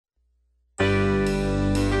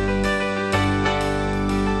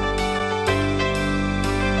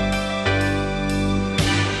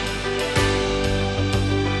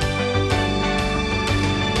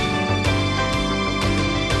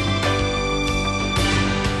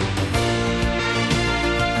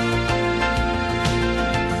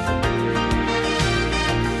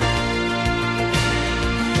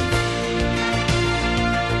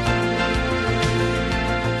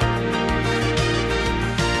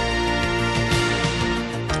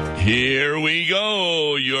Here we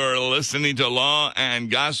go. You're listening to Law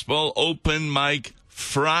and Gospel Open Mic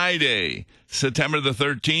Friday, September the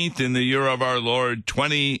 13th in the year of our Lord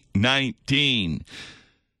 2019.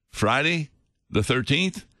 Friday the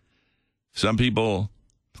 13th? Some people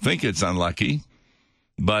think it's unlucky,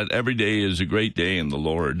 but every day is a great day in the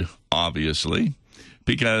Lord, obviously,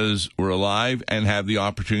 because we're alive and have the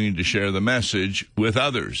opportunity to share the message with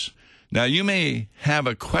others. Now, you may have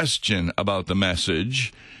a question about the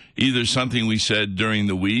message, either something we said during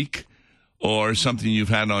the week or something you've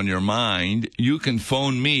had on your mind. You can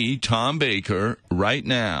phone me, Tom Baker, right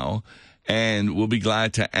now, and we'll be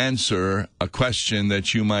glad to answer a question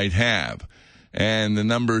that you might have. And the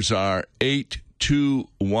numbers are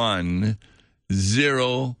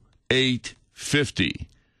 821-0850.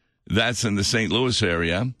 That's in the St. Louis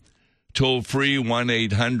area. Toll free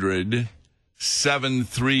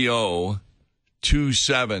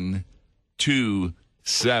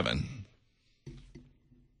 1-800-730-2727.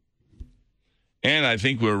 And I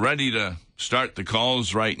think we're ready to start the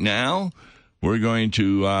calls right now. We're going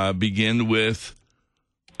to begin with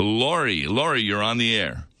Lori. Lori, you're on the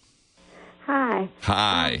air. Hi.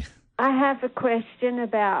 Hi. I have a question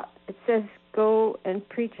about, it says go and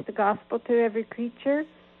preach the gospel to every creature.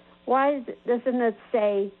 Why doesn't it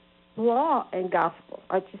say law and gospel?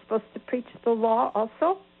 Aren't you supposed to preach the law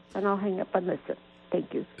also? And I'll hang up and listen.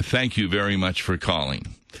 Thank you. Thank you very much for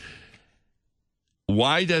calling.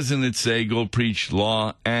 Why doesn't it say go preach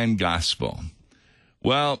law and gospel?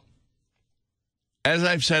 Well, as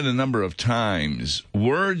I've said a number of times,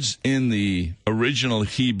 words in the original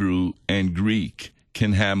Hebrew and Greek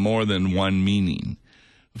can have more than one meaning.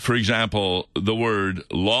 For example, the word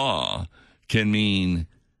law can mean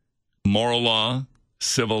moral law,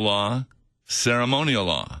 civil law, ceremonial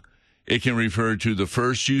law. It can refer to the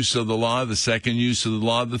first use of the law, the second use of the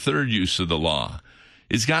law, the third use of the law.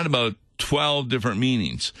 It's got about 12 different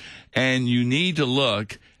meanings, and you need to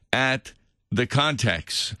look at the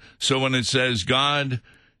context. So when it says God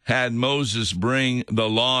had Moses bring the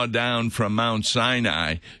law down from Mount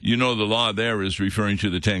Sinai, you know the law there is referring to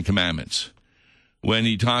the Ten Commandments. When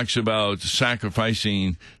he talks about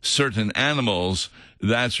sacrificing certain animals,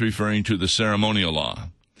 that's referring to the ceremonial law.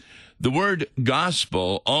 The word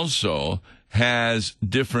gospel also has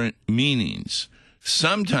different meanings.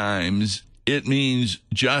 Sometimes it means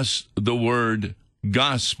just the word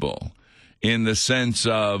gospel in the sense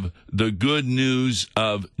of the good news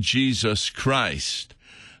of Jesus Christ.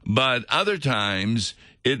 But other times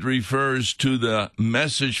it refers to the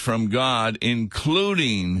message from God,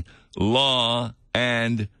 including law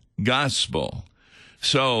and gospel.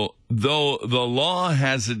 So though the law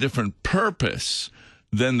has a different purpose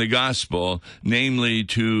than the gospel, namely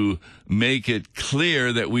to make it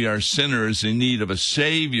clear that we are sinners in need of a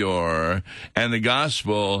Savior, and the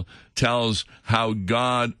gospel tells how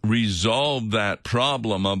God resolved that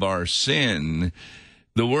problem of our sin,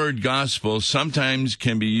 the word gospel sometimes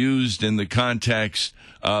can be used in the context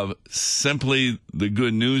of simply the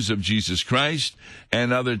good news of Jesus Christ,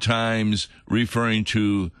 and other times referring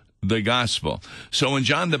to the gospel. So when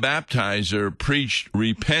John the Baptizer preached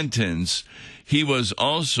repentance, he was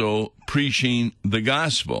also preaching the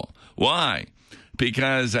gospel. Why?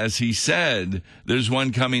 Because, as he said, there's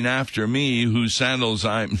one coming after me whose sandals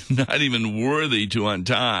I'm not even worthy to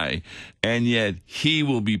untie, and yet he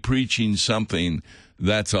will be preaching something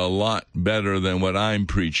that's a lot better than what I'm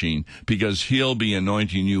preaching, because he'll be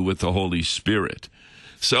anointing you with the Holy Spirit.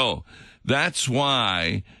 So that's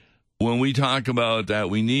why when we talk about that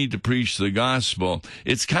we need to preach the gospel,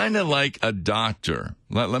 it's kind of like a doctor.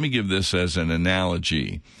 Let me give this as an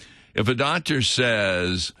analogy. If a doctor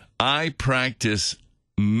says, I practice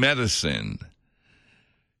medicine,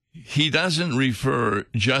 he doesn't refer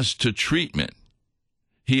just to treatment.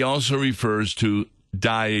 He also refers to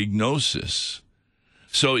diagnosis.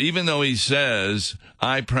 So even though he says,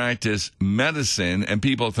 I practice medicine, and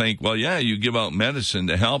people think, well, yeah, you give out medicine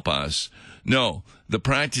to help us. No, the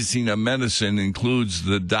practicing of medicine includes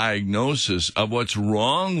the diagnosis of what's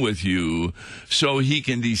wrong with you, so he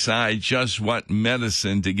can decide just what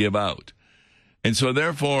medicine to give out. And so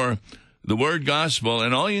therefore, the word gospel,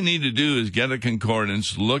 and all you need to do is get a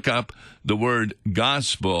concordance, look up the word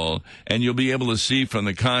gospel, and you'll be able to see from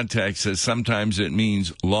the context that sometimes it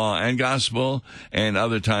means law and gospel, and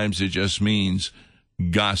other times it just means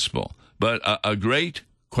gospel. But a great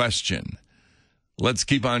question. Let's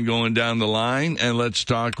keep on going down the line, and let's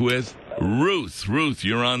talk with Ruth. Ruth,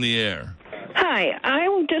 you're on the air. Hi. I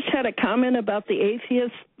just had a comment about the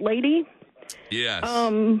atheist lady. Yes.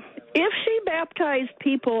 If she baptized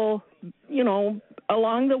people,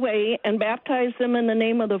 along the way and baptized them in the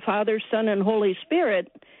name of the Father, Son, and Holy Spirit,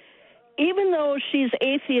 even though she's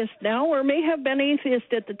atheist now or may have been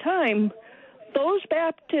atheist at the time, those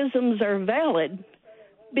baptisms are valid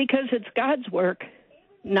because it's God's work,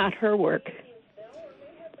 not her work.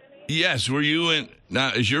 Yes, were you in...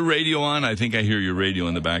 Now, is your radio on? I think I hear your radio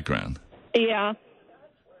in the background. Yeah.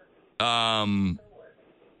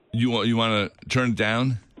 You want to turn it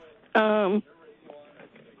down?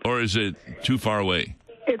 Or is it too far away?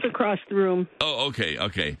 It's across the room. Oh,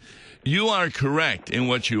 okay. You are correct in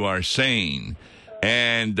what you are saying.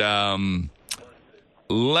 And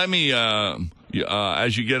let me,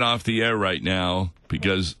 as you get off the air right now,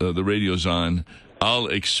 because the radio's on, I'll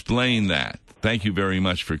explain that. Thank you very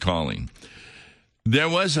much for calling. There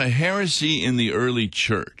was a heresy in the early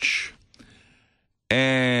church,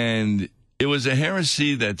 and it was a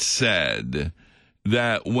heresy that said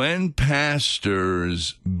that when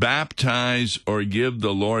pastors baptize or give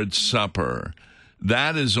the Lord's Supper,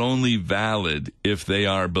 that is only valid if they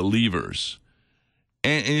are believers.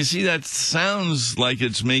 And you see, that sounds like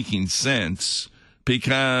it's making sense,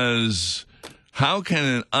 because how can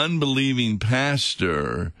an unbelieving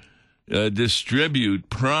pastor distribute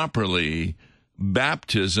properly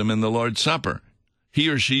baptism in the Lord's Supper? He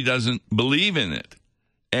or she doesn't believe in it,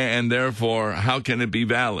 and therefore, how can it be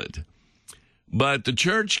valid? But the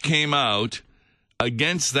church came out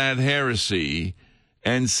against that heresy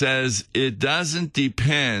and says it doesn't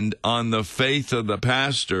depend on the faith of the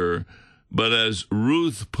pastor, but as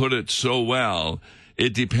Ruth put it so well,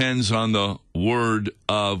 it depends on the Word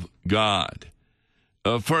of God.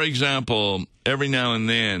 For example, every now and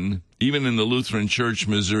then, even in the Lutheran Church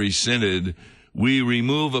Missouri Synod, we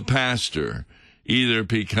remove a pastor, either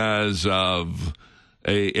because of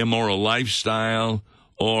an immoral lifestyle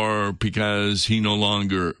or because he no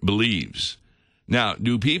longer believes. Now,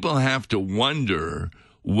 do people have to wonder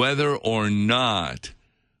whether or not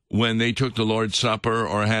when they took the Lord's Supper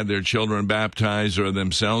or had their children baptized or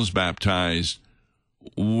themselves baptized,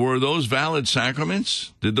 were those valid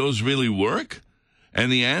sacraments? Did those really work?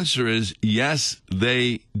 And the answer is yes,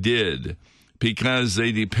 they did, because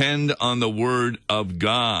they depend on the Word of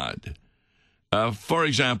God. For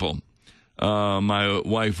example, my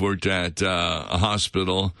wife worked at a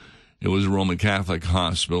hospital. It was a Roman Catholic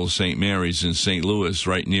hospital, St. Mary's in St. Louis,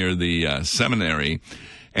 right near the seminary.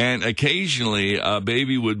 And occasionally a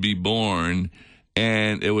baby would be born,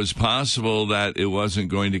 and it was possible that it wasn't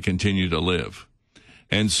going to continue to live.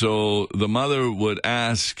 And so the mother would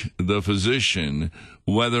ask the physician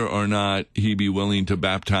whether or not he'd be willing to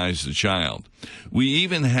baptize the child. We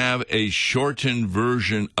even have a shortened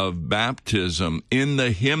version of baptism in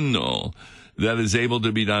the hymnal that is able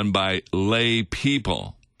to be done by lay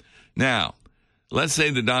people. Now, let's say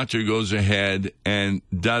the doctor goes ahead and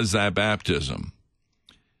does that baptism.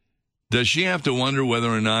 Does she have to wonder whether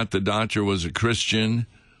or not the doctor was a Christian,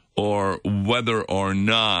 or whether or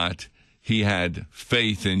not he had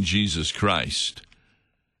faith in Jesus Christ?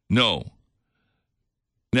 No.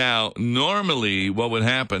 Now, normally what would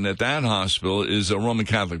happen at that hospital is a Roman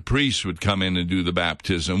Catholic priest would come in and do the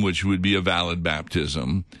baptism, which would be a valid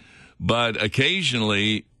baptism. But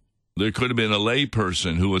occasionally there could have been a lay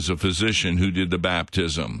person who was a physician who did the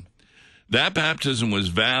baptism. That baptism was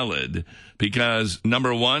valid because,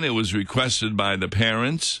 number one, it was requested by the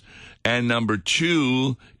parents, and number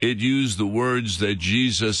two, it used the words that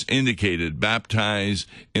Jesus indicated: baptize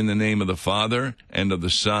in the name of the Father and of the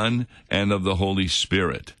Son and of the Holy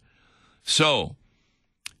Spirit. So,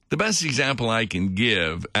 the best example I can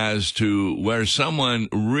give as to where someone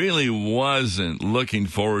really wasn't looking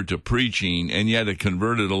forward to preaching and yet it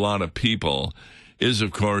converted a lot of people is,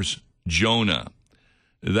 of course, Jonah.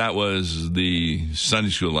 That was the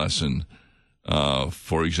Sunday school lesson,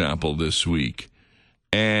 for example, this week.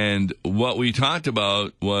 And what we talked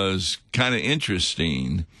about was kind of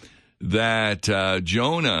interesting, that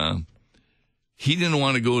Jonah, he didn't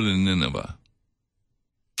want to go to Nineveh.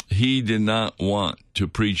 He did not want to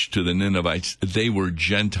preach to the Ninevites. They were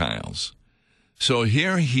Gentiles. So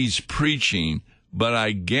here he's preaching, but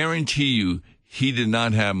I guarantee you he did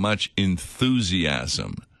not have much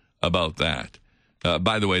enthusiasm about that.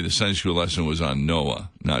 By the way, the Sunday school lesson was on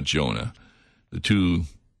Noah, not Jonah. The two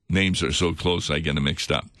names are so close I get them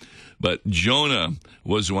mixed up. But Jonah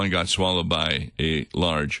was the one who got swallowed by a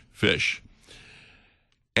large fish.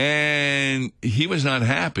 And he was not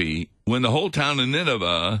happy when the whole town of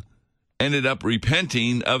Nineveh ended up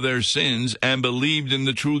repenting of their sins and believed in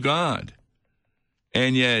the true God.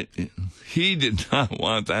 And yet, he did not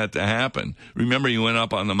want that to happen. Remember, he went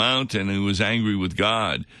up on the mountain and he was angry with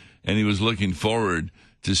God, and he was looking forward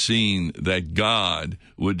to seeing that God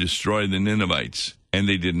would destroy the Ninevites, and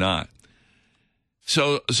they did not.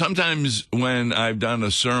 So sometimes when I've done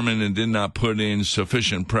a sermon and did not put in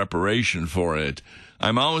sufficient preparation for it,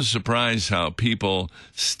 I'm always surprised how people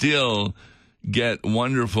still get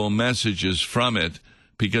wonderful messages from it,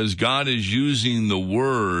 because God is using the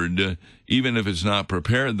word, even if it's not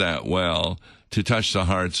prepared that well, to touch the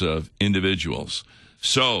hearts of individuals.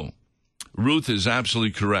 So, Ruth is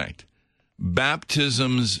absolutely correct.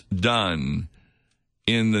 Baptisms done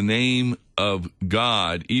in the name of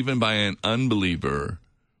God, even by an unbeliever,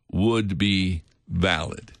 would be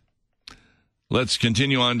valid. Let's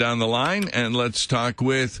continue on down the line, and let's talk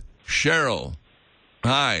with Cheryl.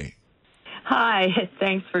 Hi. Hi,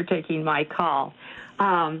 thanks for taking my call.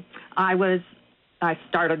 I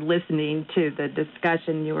started listening to the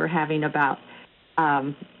discussion you were having about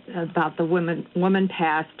the woman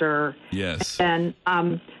pastor. Yes. And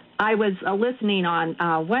I was listening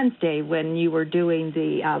on Wednesday when you were doing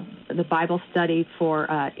the Bible study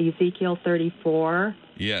for Ezekiel 34.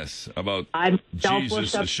 Yes, about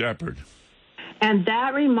Jesus the shepherd. And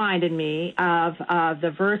that reminded me of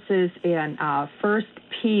the verses in 1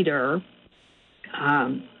 Peter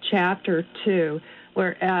chapter 2,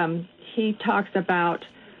 where he talks about,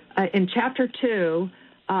 in chapter 2,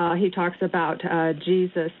 he talks about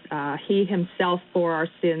Jesus, he himself bore our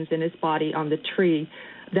sins in his body on the tree,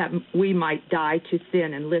 that we might die to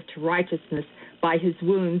sin and live to righteousness. By his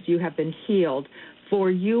wounds you have been healed. For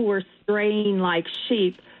you were straying like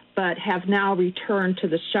sheep, but have now returned to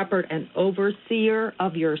the shepherd and overseer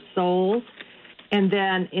of your souls. And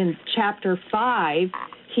then in chapter 5,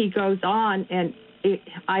 he goes on, and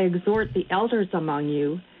I exhort the elders among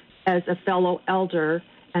you as a fellow elder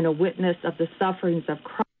and a witness of the sufferings of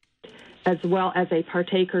Christ, as well as a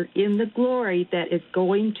partaker in the glory that is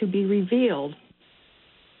going to be revealed.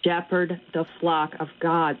 Shepherd the flock of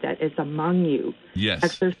God that is among you, yes,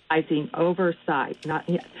 exercising oversight. Not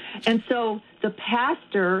yet. And so the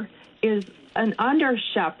pastor is an under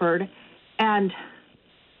shepherd, and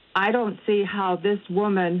I don't see how this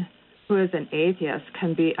woman who is an atheist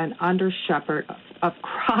can be an under shepherd of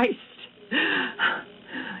Christ,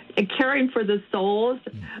 and caring for the souls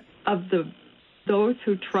of those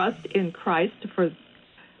who trust in Christ.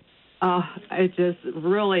 It's just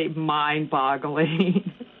really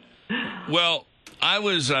mind-boggling. Well, I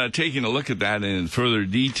was taking a look at that in further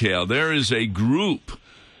detail. There is a group.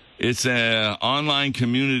 It's an online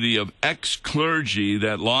community of ex-clergy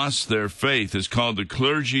that lost their faith. It's called the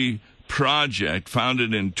Clergy Project,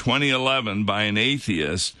 founded in 2011 by an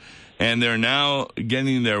atheist, and they're now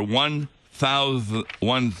getting their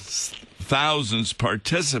 1,000th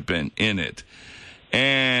participant in it.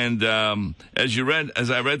 And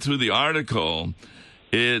as I read through the article,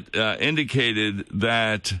 it indicated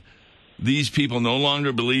that these people no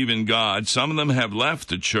longer believe in God. Some of them have left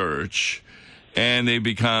the church, and they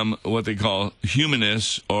become what they call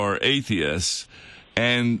humanists or atheists,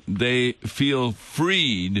 and they feel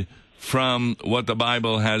freed from what the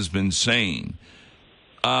Bible has been saying.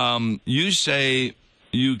 You say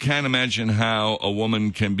you can't imagine how a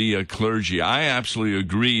woman can be a clergy. I absolutely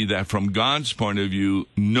agree that from God's point of view,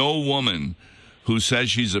 no woman who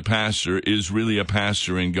says she's a pastor is really a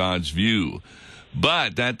pastor in God's view.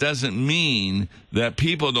 But that doesn't mean that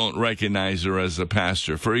people don't recognize her as a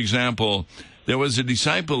pastor. For example, there was a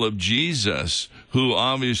disciple of Jesus who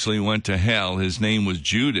obviously went to hell. His name was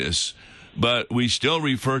Judas, but we still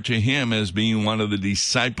refer to him as being one of the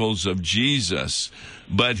disciples of Jesus.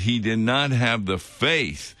 But he did not have the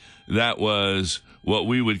faith that was what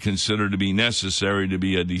we would consider to be necessary to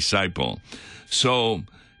be a disciple. So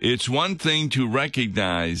it's one thing to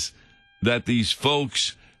recognize that these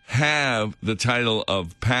folks have the title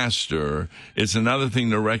of pastor. It's another thing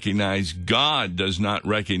to recognize God does not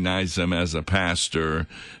recognize them as a pastor,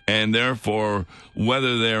 and therefore,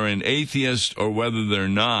 whether they're an atheist or whether they're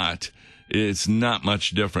not, it's not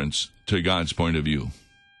much difference to God's point of view.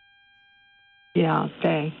 Yeah,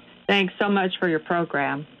 thanks so much for your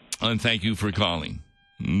program. And thank you for calling.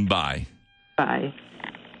 Bye. Bye.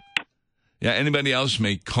 Yeah, anybody else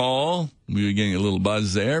may call. We were getting a little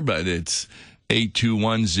buzz there, but it's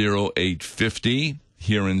 8210850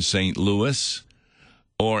 here in St. Louis,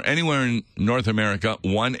 or anywhere in North America,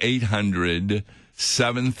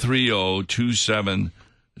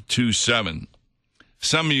 1-800-730-2727.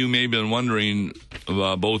 Some of you may have been wondering,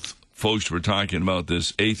 both folks were talking about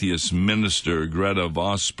this atheist minister, Greta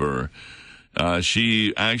Vosper.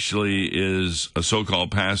 She actually is a so-called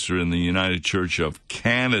pastor in the United Church of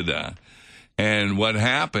Canada. And what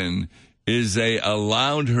happened is they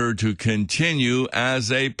allowed her to continue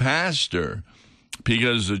as a pastor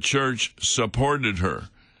because the church supported her.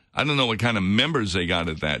 I don't know what kind of members they got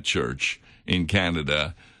at that church in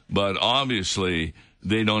Canada, but obviously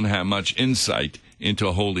they don't have much insight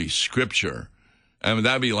into Holy Scripture. I mean,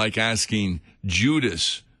 that'd be like asking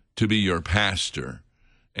Judas to be your pastor.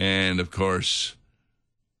 And, of course,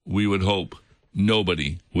 we would hope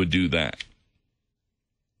nobody would do that.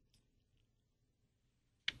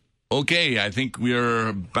 Okay, I think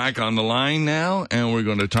we're back on the line now, and we're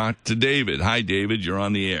going to talk to David. Hi, David. You're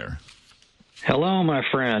on the air. Hello, my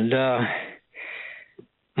friend.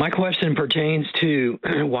 My question pertains to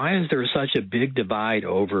why is there such a big divide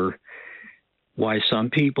over why some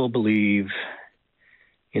people believe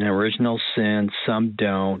in original sin, some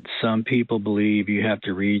don't. Some people believe you have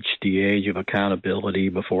to reach the age of accountability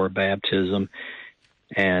before baptism,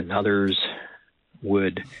 and others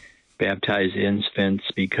would baptize infants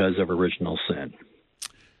because of original sin.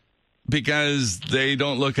 Because they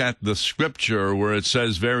don't look at the Scripture where it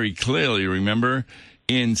says very clearly, remember,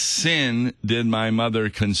 in sin did my mother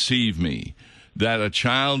conceive me. That a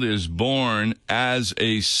child is born as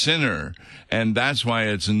a sinner, and that's why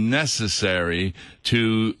it's necessary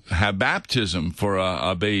to have baptism for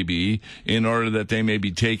a baby in order that they may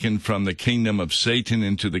be taken from the kingdom of Satan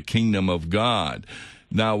into the kingdom of God.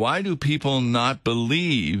 Now, why do people not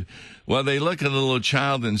believe? Well, they look at a little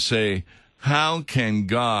child and say, how can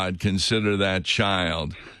God consider that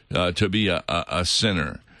child to be a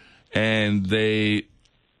sinner? And they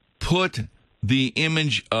put the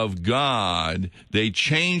image of God, they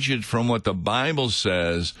change it from what the Bible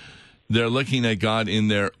says. They're looking at God in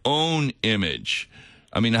their own image.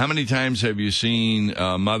 I mean, how many times have you seen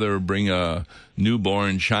a mother bring a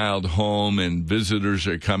newborn child home and visitors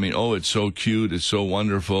are coming? Oh, it's so cute, it's so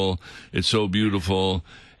wonderful, it's so beautiful.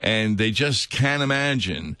 And they just can't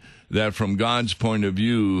imagine that from God's point of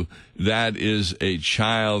view, that is a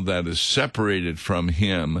child that is separated from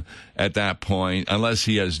him at that point, unless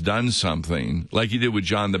he has done something, like he did with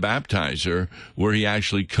John the Baptizer, where he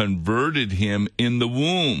actually converted him in the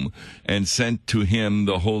womb and sent to him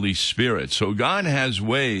the Holy Spirit. So God has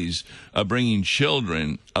ways of bringing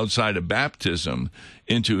children outside of baptism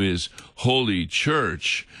into his holy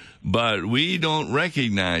church, but we don't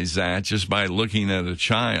recognize that just by looking at a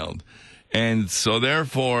child. And so,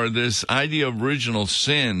 therefore, this idea of original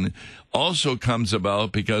sin also comes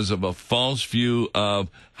about because of a false view of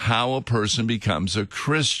how a person becomes a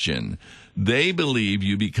Christian. They believe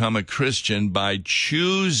you become a Christian by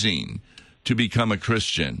choosing to become a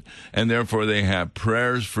Christian. And therefore, they have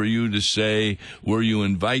prayers for you to say where you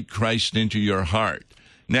invite Christ into your heart.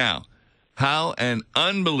 Now, how an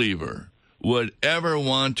unbeliever would ever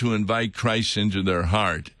want to invite Christ into their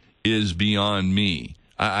heart is beyond me.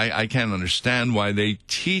 I can't understand why they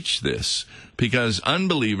teach this, because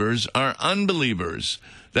unbelievers are unbelievers.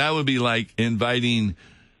 That would be like inviting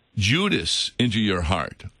Judas into your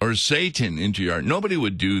heart or Satan into your heart. Nobody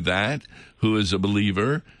would do that who is a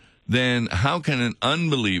believer. Then how can an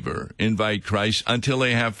unbeliever invite Christ until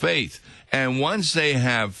they have faith? And once they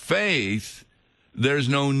have faith, there's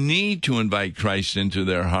no need to invite Christ into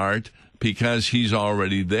their heart because he's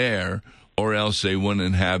already there, or else they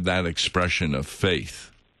wouldn't have that expression of faith.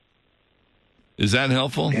 Is that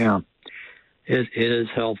helpful? Yeah, it is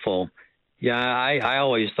helpful. Yeah, I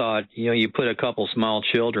always thought, you put a couple small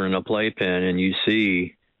children in a playpen and you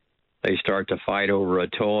see they start to fight over a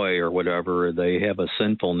toy or whatever. They have a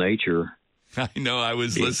sinful nature. I know. I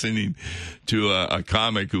was listening to a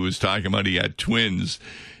comic who was talking about he had twins,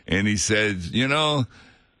 and he said, how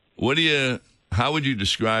would you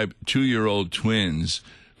describe 2-year-old twins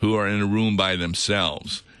who are in a room by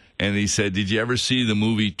themselves? And he said, did you ever see the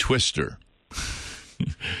movie Twister?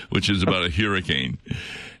 Which is about a hurricane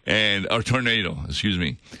or tornado, excuse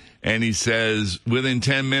me. And he says, within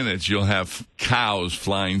 10 minutes, you'll have cows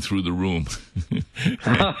flying through the room.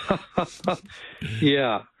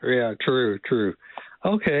 Yeah, true.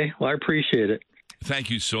 Okay, well, I appreciate it. Thank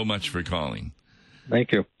you so much for calling.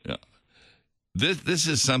 Thank you. Yeah. This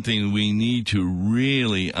is something we need to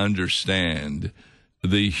really understand,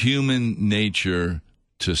 the human nature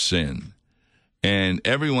to sin. And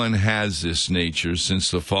everyone has this nature since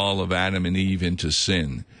the fall of Adam and Eve into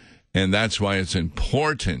sin. And that's why it's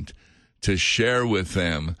important to share with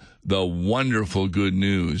them the wonderful good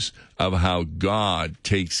news of how God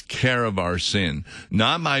takes care of our sin,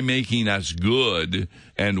 not by making us good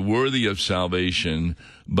and worthy of salvation,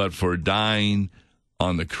 but for dying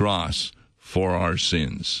on the cross for our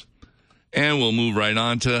sins. And we'll move right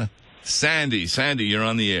on to Sandy. Sandy, you're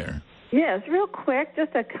on the air. Yes, real quick,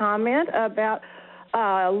 just a comment about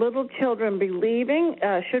little children believing.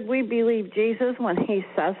 Should we believe Jesus when he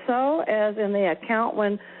says so, as in the account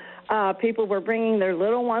when people were bringing their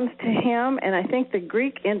little ones to him? And I think the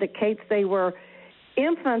Greek indicates they were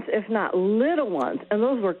infants, if not little ones, and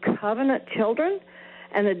those were covenant children.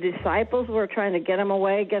 And the disciples were trying to get them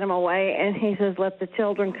away. And he says, let the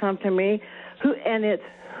children come to me,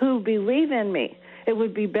 who believe in me. It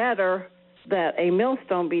would be better that a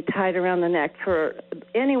millstone be tied around the neck for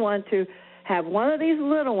anyone to have one of these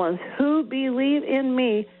little ones who believe in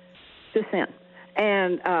me to sin.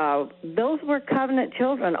 And those were covenant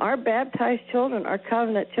children. Our baptized children are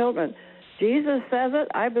covenant children. Jesus says it.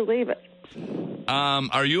 I believe it.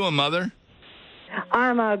 Are you a mother?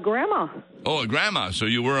 I'm a grandma. Oh, a grandma. So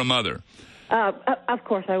you were a mother. Of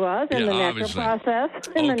course I was, in the natural process.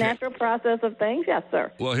 In the natural process of things, yes,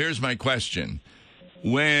 sir. Well, here's my question.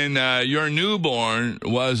 When your newborn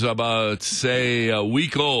was about, say, a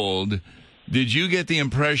week old, did you get the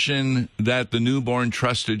impression that the newborn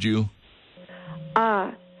trusted you?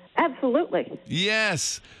 Absolutely.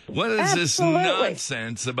 Yes. What is this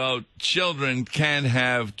nonsense about children can't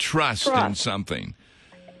have trust in something?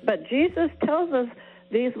 But Jesus tells us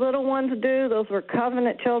these little ones do. Those were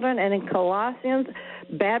covenant children. And in Colossians,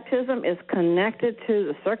 baptism is connected to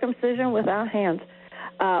the circumcision without hands.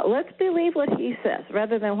 Let's believe what he says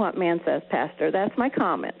rather than what man says, Pastor. That's my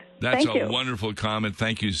comment. That's a wonderful comment.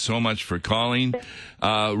 Thank you so much for calling.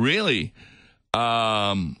 Really,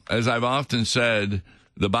 as I've often said,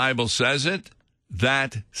 the Bible says it,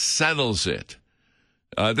 that settles it.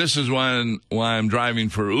 This is why I'm driving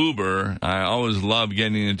for Uber. I always love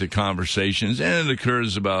getting into conversations, and it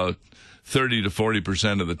occurs about 30 to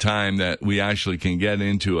 40% of the time that we actually can get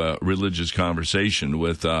into a religious conversation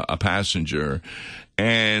with a passenger.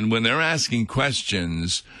 And when they're asking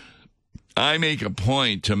questions, I make a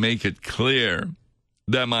point to make it clear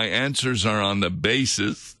that my answers are on the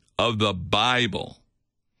basis of the Bible.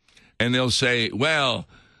 And they'll say, well,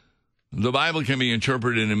 the Bible can be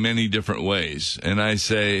interpreted in many different ways. And I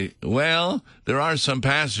say, well, there are some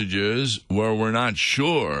passages where we're not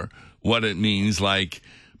sure what it means, like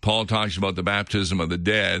Paul talks about the baptism of the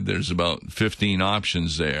dead. There's about 15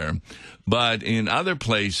 options there. But in other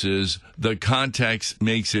places, the context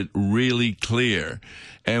makes it really clear.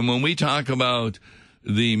 And when we talk about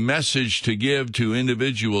the message to give to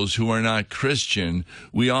individuals who are not Christian,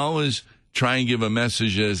 we always try and give a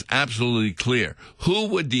message that is absolutely clear. Who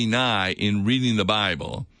would deny in reading the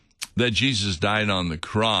Bible that Jesus died on the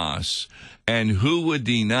cross? And who would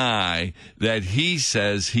deny that he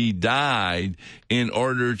says he died in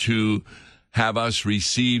order to have us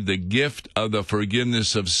receive the gift of the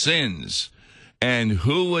forgiveness of sins? And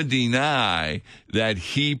who would deny that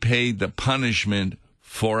he paid the punishment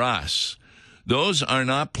for us? Those are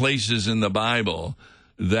not places in the Bible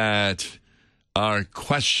that are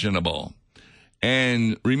questionable.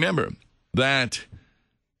 And remember, that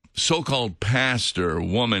so-called pastor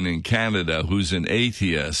woman in Canada who's an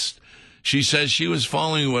atheist, she says she was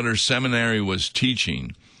following what her seminary was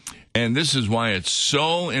teaching. And this is why it's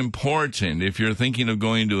so important, if you're thinking of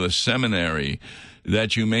going to a seminary,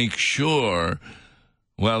 that you make sure,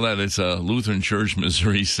 well, that it's a Lutheran Church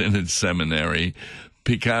Missouri Synod seminary,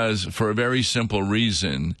 because for a very simple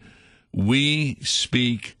reason, we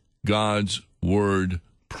speak God's word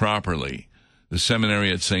properly. The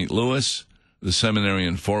seminary at St. Louis, the seminary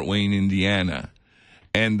in Fort Wayne, Indiana.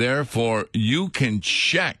 And therefore, you can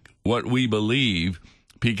check what we believe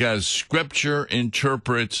because Scripture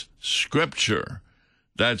interprets Scripture.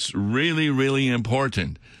 That's really, really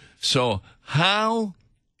important. So how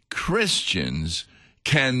Christians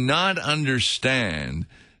cannot understand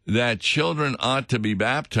that children ought to be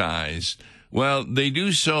baptized, well, they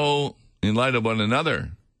do so in light of what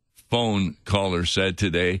another phone caller said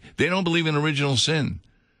today. They don't believe in original sin.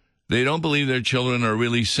 They don't believe their children are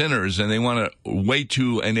really sinners, and they want to wait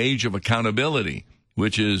to an age of accountability,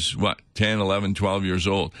 which is, 10, 11, 12 years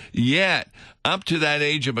old. Yet, up to that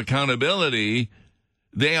age of accountability,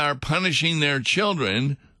 they are punishing their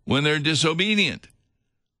children when they're disobedient.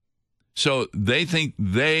 So they think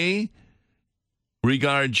they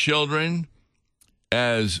regard children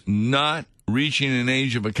as not reaching an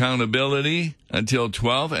age of accountability until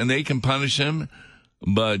 12, and they can punish them,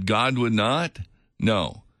 but God would not?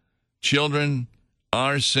 No. Children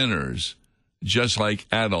are sinners, just like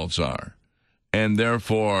adults are. And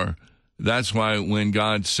therefore, that's why when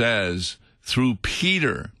God says, through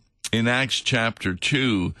Peter in Acts chapter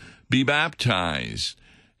 2, be baptized,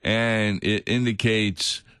 and it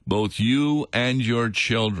indicates both you and your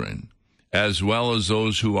children, as well as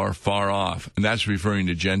those who are far off. And that's referring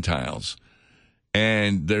to Gentiles.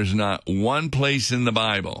 And there's not one place in the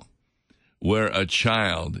Bible where a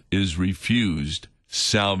child is refused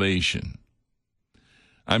salvation.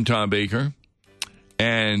 I'm Tom Baker,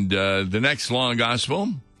 and the next Law and Gospel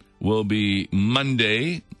will be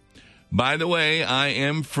Monday, By the way, I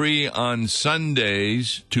am free on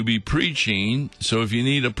Sundays to be preaching, so if you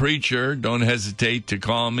need a preacher, don't hesitate to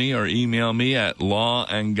call me or email me at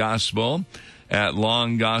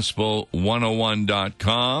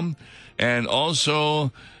lawandgospel@lawandgospel101.com. And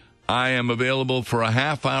also, I am available for a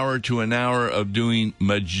half hour to an hour of doing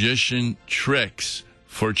magician tricks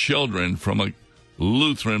for children from a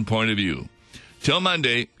Lutheran point of view. Till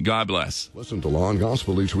Monday, God bless. Listen to Law and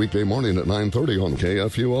Gospel each weekday morning at 9:30 on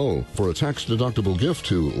KFUO. For a tax-deductible gift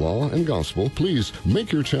to Law and Gospel, please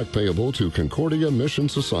make your check payable to Concordia Mission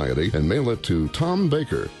Society and mail it to Tom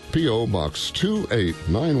Baker, P.O. Box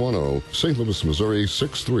 28910, St. Louis, Missouri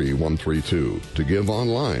 63132. To give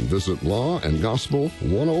online, visit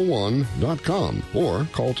lawandgospel101.com or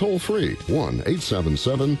call toll-free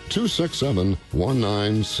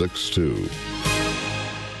 1-877-267-1962.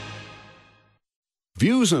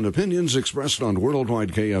 Views and opinions expressed on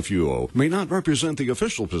Worldwide KFUO may not represent the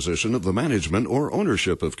official position of the management or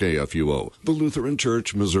ownership of KFUO, the Lutheran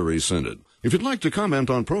Church Missouri Synod. If you'd like to comment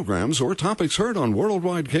on programs or topics heard on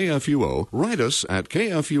Worldwide KFUO, write us at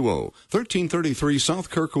KFUO, 1333 South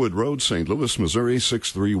Kirkwood Road, St. Louis, Missouri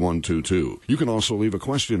 63122. You can also leave a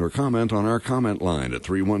question or comment on our comment line at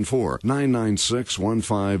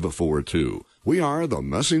 314-996-1542. We are the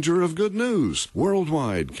messenger of good news,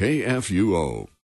 Worldwide KFUO.